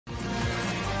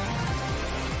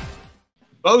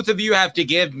Both of you have to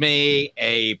give me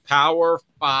a Power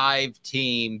 5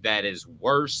 team that is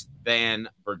worse than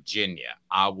Virginia.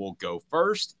 I will go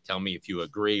first. Tell me if you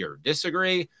agree or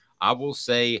disagree. I will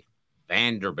say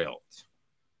Vanderbilt.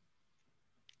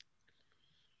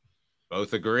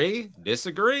 Both agree?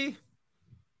 Disagree?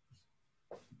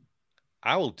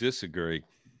 I will disagree.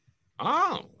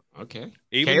 Oh, okay.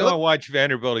 Even though I watched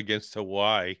Vanderbilt against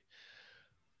Hawaii,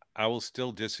 I will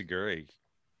still disagree.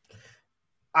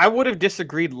 I would have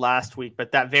disagreed last week,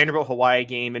 but that Vanderbilt-Hawaii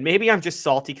game, and maybe I'm just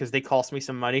salty because they cost me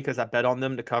some money because I bet on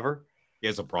them to cover. He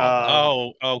has a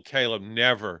problem. Caleb,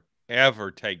 never, ever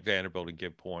take Vanderbilt and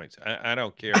give points. I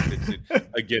don't care if it's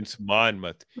against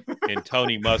Monmouth and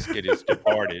Tony Muskett is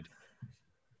departed.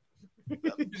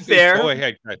 Fair. Go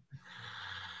ahead. So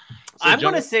I'm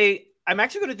going to say I'm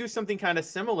actually going to do something kind of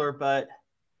similar, but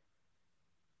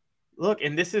look,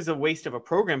 and this is a waste of a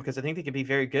program because I think they could be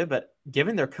very good, but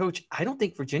given their coach, I don't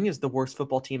think Virginia's the worst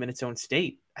football team in its own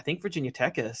state. I think Virginia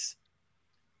Tech is.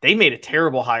 They made a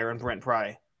terrible hire in Brent Pry.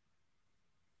 I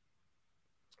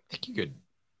think you could.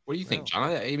 What do you think, John?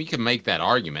 I mean, you can make that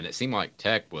argument. It seemed like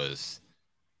Tech was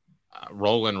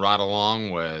rolling right along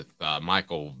with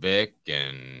Michael Vick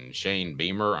and Shane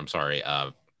Beamer. I'm sorry.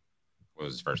 What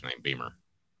was his first name? Beamer.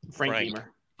 Frank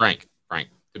Beamer. Frank.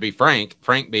 To be frank,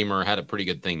 Frank Beamer had a pretty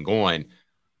good thing going,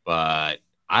 but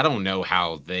I don't know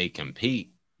how they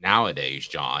compete nowadays,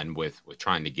 John, with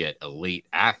trying to get elite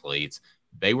athletes.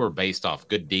 They were based off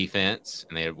good defense,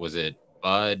 and was it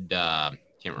Bud? Can't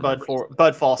remember.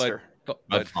 Bud Foster.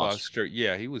 Bud Foster.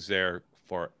 Yeah, he was there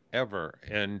forever,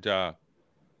 and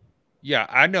yeah,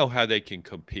 I know how they can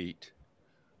compete.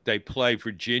 They play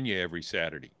Virginia every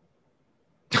Saturday.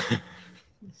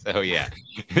 So, yeah,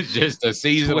 it's just a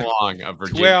season long of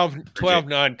Virginia. 12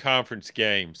 non-conference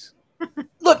games.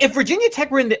 Look, if Virginia Tech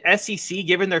were in the SEC,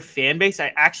 given their fan base,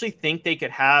 I actually think they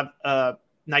could have a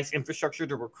nice infrastructure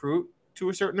to recruit to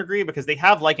a certain degree because they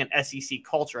have like an SEC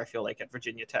culture, I feel like, at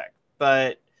Virginia Tech.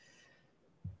 But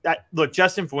look,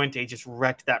 Justin Fuente just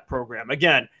wrecked that program.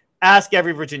 Again, ask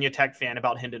every Virginia Tech fan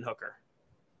about Hendon Hooker.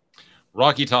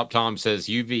 Rocky Top Tom says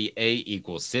UVA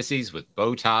equals sissies with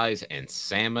bow ties and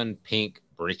salmon pink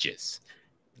breeches.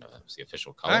 No, that was the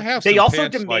official color. They also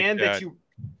demand that you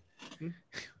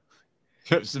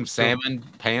some salmon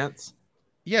pants.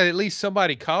 Yeah, at least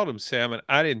somebody called them salmon.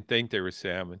 I didn't think they were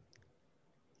salmon.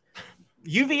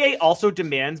 UVA also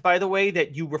demands, by the way,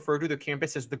 that you refer to the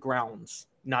campus as the grounds,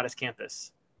 not as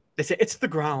campus. They say it's the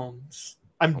grounds.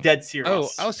 I'm dead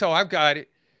serious. Oh, so I've got it.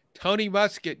 Tony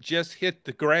Muskett just hit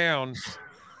the grounds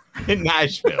in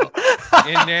Nashville.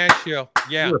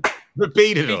 Yeah.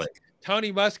 Repeatedly.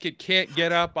 Tony Muskett can't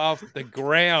get up off the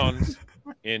grounds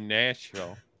in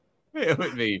Nashville. It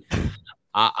would be.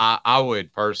 I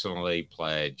would personally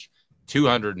pledge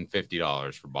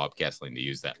 $250 for Bob Kessling to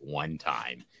use that one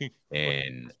time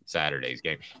in Saturday's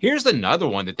game. Here's another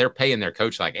one that they're paying their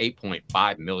coach like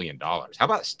 $8.5 million. How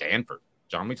about Stanford?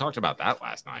 John, we talked about that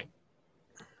last night.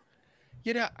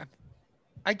 You know,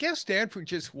 I guess Stanford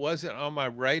just wasn't on my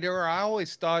radar. I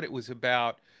always thought it was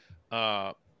about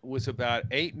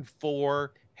 8-4,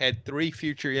 had 3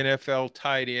 future NFL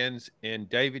tight ends, and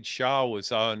David Shaw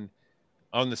was on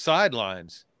the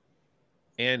sidelines.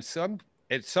 And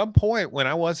at some point when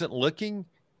I wasn't looking,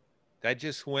 that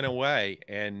just went away,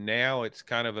 and now it's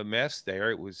kind of a mess there.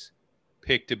 It was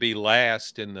picked to be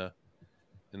last in the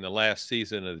last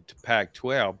season of the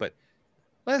Pac-12, but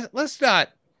let's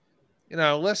not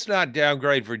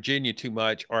downgrade Virginia too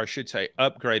much, or I should say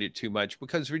upgrade it too much,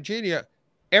 because Virginia,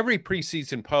 every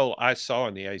preseason poll I saw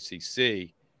in the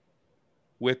ACC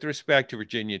with respect to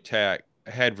Virginia Tech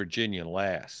had Virginia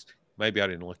last. Maybe I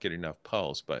didn't look at enough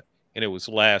polls, and it was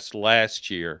last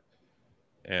year.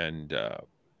 And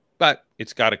but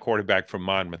it's got a quarterback from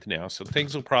Monmouth now, so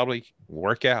things will probably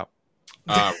work out.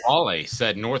 Raleigh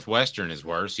said Northwestern is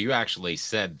worse. You actually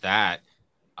said that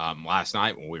last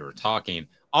night when we were talking.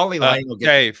 Ollie Lane will get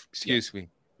Dave, excuse me.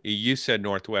 You said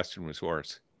Northwestern was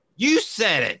worse. You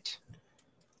said it.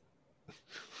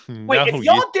 Wait, if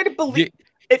y'all didn't believe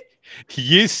it.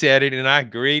 You said it, and I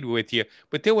agreed with you.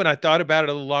 But then when I thought about it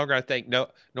a little longer, I think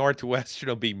Northwestern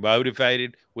will be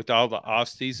motivated with all the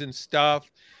off-season stuff.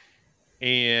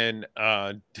 And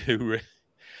I'm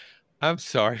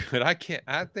sorry, but I can't.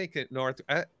 I think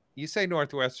that you say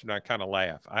Northwestern, I kind of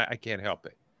laugh. I can't help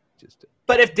it.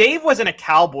 But if Dave wasn't a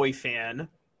Cowboy fan,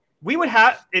 we would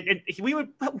have it.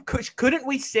 Couldn't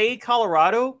we say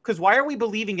Colorado? Because why are we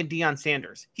believing in Deion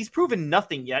Sanders? He's proven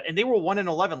nothing yet, and they were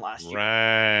 1-11 last year.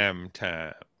 Rhyme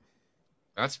time.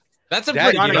 That's a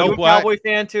pretty. You know, a Cowboy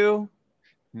fan too?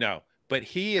 No, but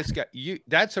he has got you.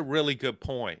 That's a really good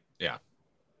point. Yeah.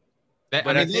 That,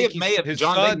 But I mean, I think they may have, his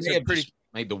John, sons they may are have pretty. just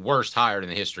made the worst hire in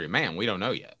the history of man. We don't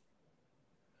know yet.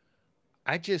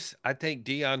 I think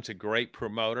Deion's a great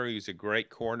promoter. He's a great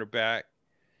cornerback.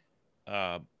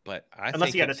 But I Unless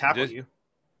think he had to tackle you.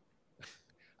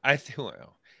 I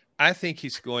think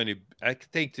he's going to. I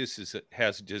think this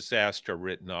has disaster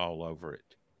written all over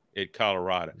it at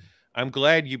Colorado. I'm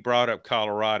glad you brought up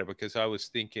Colorado because I was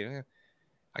thinking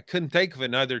I couldn't think of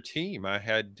another team. I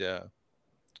had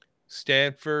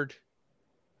Stanford,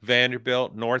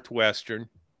 Vanderbilt, Northwestern.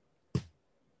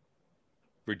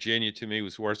 Virginia to me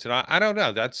was worse. And I don't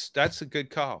know. That's a good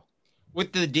call.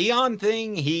 With the Deion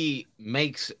thing, he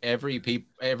makes every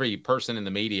person in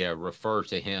the media refer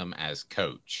to him as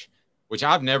coach, which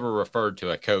I've never referred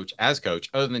to a coach as coach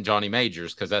other than Johnny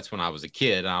Majors, because that's when I was a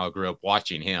kid and I grew up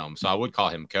watching him. So I would call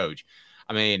him coach.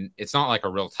 I mean, it's not like a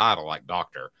real title like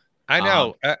doctor. I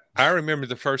know. I remember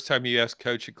the first time you asked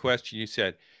Coach a question, you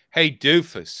said, "Hey,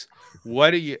 doofus,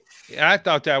 what do you?" I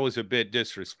thought that was a bit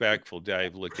disrespectful,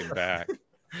 Dave, looking back.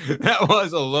 That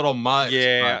was a little much.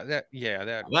 Yeah,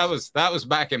 that was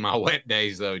back in my wet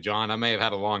days, though, John. I may have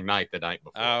had a long night the night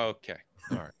before. Oh, okay.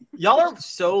 All right. Y'all are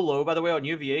so low, by the way, on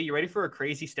UVA. You ready for a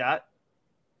crazy stat?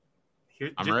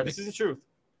 I'm ready. This is the truth.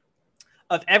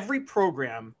 Of every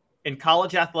program in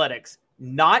college athletics,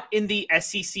 not in the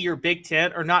SEC or Big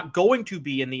Ten, or not going to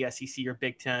be in the SEC or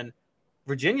Big Ten,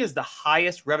 Virginia is the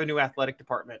highest revenue athletic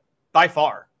department by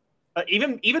far,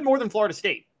 even more than Florida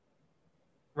State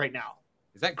right now.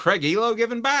 Is that Craig Elo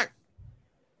giving back?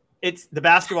 It's the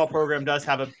basketball program does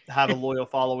have a loyal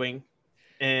following,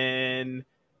 and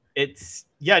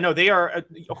they are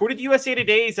according to USA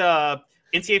Today's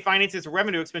NCAA finances and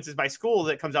revenue expenses by school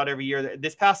that comes out every year.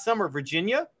 This past summer,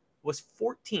 Virginia was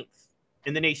 14th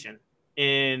in the nation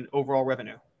in overall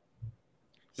revenue.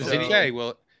 Does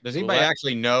anybody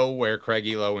actually know where Craig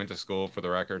Elo went to school? For the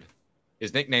record,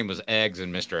 his nickname was Eggs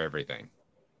and Mr. Everything.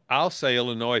 I'll say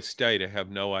Illinois State. I have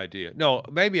no idea. No,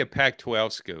 maybe a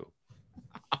Pac-12 school.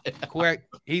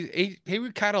 Correct. He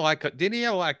was kind of like didn't he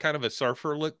have like kind of a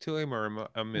surfer look to him? Or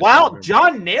wow,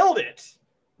 John nailed it.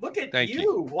 Look at Thank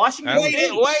you. Washington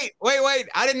State. Wait.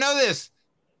 I didn't know this.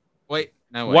 Wait.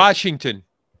 Washington.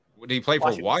 Did he play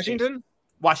for Washington?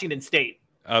 Washington State.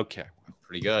 Okay.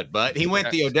 Pretty good. But he went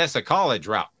the Odessa College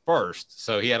route first,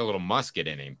 so he had a little musket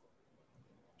in him.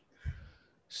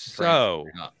 So,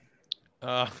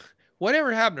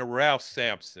 whatever happened to Ralph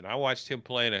Sampson? I watched him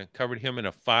play and covered him in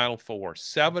a Final Four.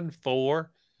 7'4",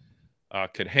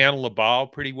 could handle the ball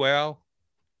pretty well.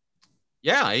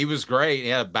 Yeah, he was great. He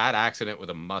had a bad accident with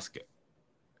a musket.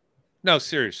 No,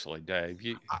 seriously, Dave.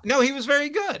 No, he was very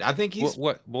good. I think he's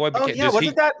wasn't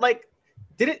that like?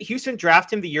 Didn't Houston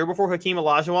draft him the year before Hakeem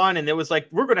Olajuwon? And it was like,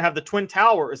 we're going to have the Twin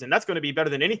Towers, and that's going to be better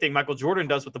than anything Michael Jordan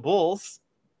does with the Bulls.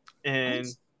 And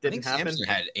didn't happen. Sampson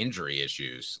had injury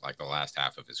issues like the last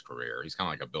half of his career. He's kind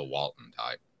of like a Bill Walton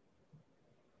type.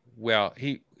 Well,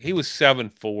 he was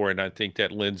 7'4", and I think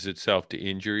that lends itself to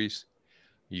injuries.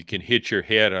 You can hit your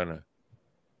head on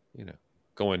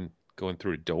going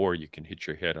through a door. You can hit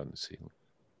your head on the ceiling.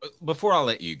 Before I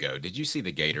let you go, did you see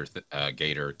the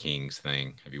Gator Kings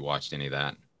thing? Have you watched any of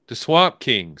that? The Swamp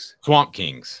Kings. Swamp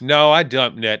Kings. No, I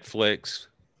dumped Netflix.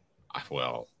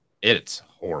 Well, it's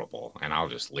horrible, and I'll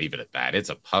just leave it at that. It's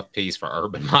a puff piece for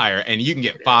Urban Meyer, and you can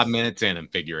get 5 minutes in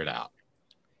and figure it out.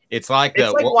 It's like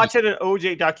watching an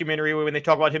OJ documentary when they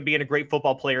talk about him being a great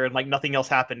football player and like nothing else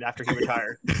happened after he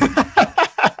retired.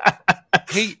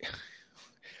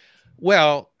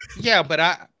 But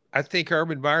I think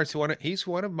Urban Meyer's he's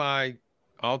one of my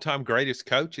all-time greatest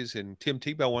coaches, and Tim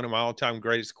Tebow one of my all-time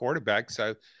greatest quarterbacks.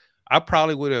 So I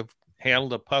probably would have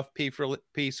handled a puff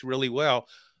piece really well.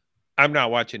 I'm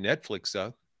not watching Netflix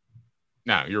though.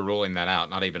 No, you're ruling that out.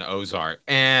 Not even Ozark.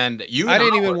 And I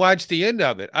didn't even watch the end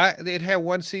of it. It had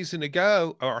one season to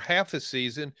go, or half a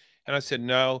season, and I said,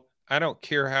 no, I don't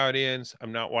care how it ends.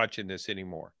 I'm not watching this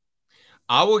anymore.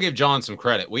 I will give John some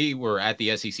credit. We were at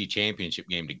the SEC championship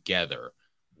game together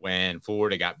when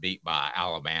Florida got beat by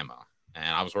Alabama.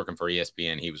 And I was working for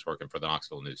ESPN. He was working for the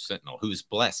Knoxville News Sentinel, who's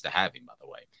blessed to have him, by the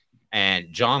way.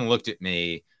 And John looked at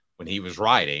me when he was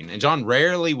writing, and John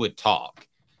rarely would talk,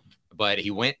 but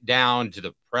he went down to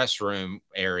the press room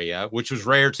area, which was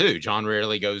rare too. John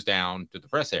rarely goes down to the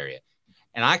press area.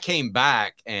 And I came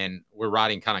back, and we're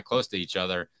writing kind of close to each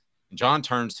other. And John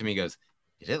turns to me and goes,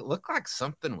 did it look like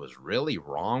something was really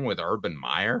wrong with Urban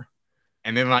Meyer?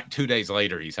 And then like 2 days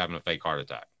later, he's having a fake heart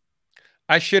attack.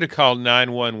 I should have called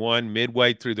 911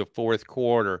 midway through the fourth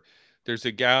quarter. There's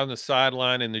a guy on the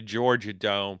sideline in the Georgia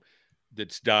Dome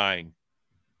that's dying.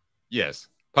 Yes.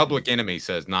 Public Enemy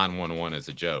says 911 is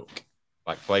a joke.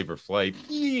 Like Flavor Flav.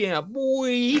 Yeah,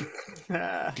 boy.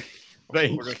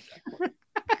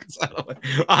 So,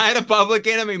 I had a Public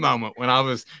Enemy moment when I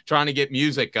was trying to get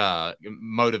music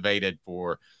motivated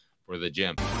for the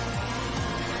gym.